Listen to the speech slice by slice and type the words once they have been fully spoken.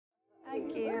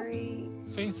Gerry.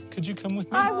 Faith, could you come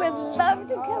with me? I would love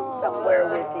to come somewhere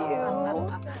with you.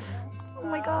 Oh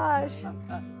my gosh.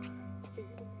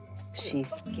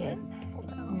 She's getting it.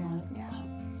 Yeah.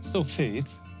 So,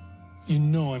 Faith, you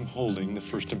know I'm holding the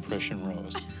first impression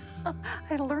rose.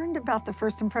 I learned about the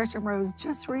first impression rose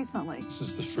just recently. This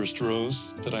is the first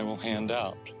rose that I will hand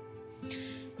out.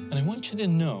 And I want you to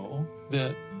know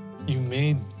that you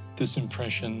made this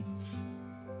impression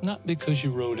not because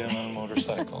you rode in on a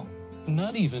motorcycle,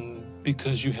 not even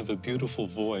because you have a beautiful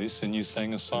voice and you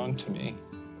sang a song to me,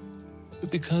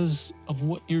 but because of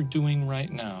what you're doing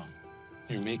right now.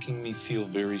 You're making me feel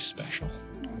very special.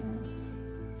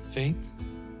 Faith,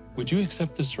 would you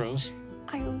accept this rose?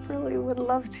 I really would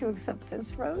love to accept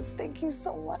this rose. Thank you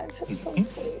so much. It's so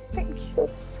sweet. Thank you.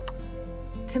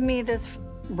 To me, this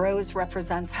rose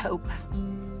represents hope.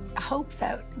 Hope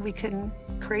that we can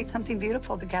create something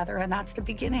beautiful together, and that's the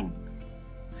beginning.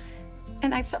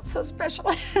 And I felt so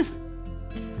special.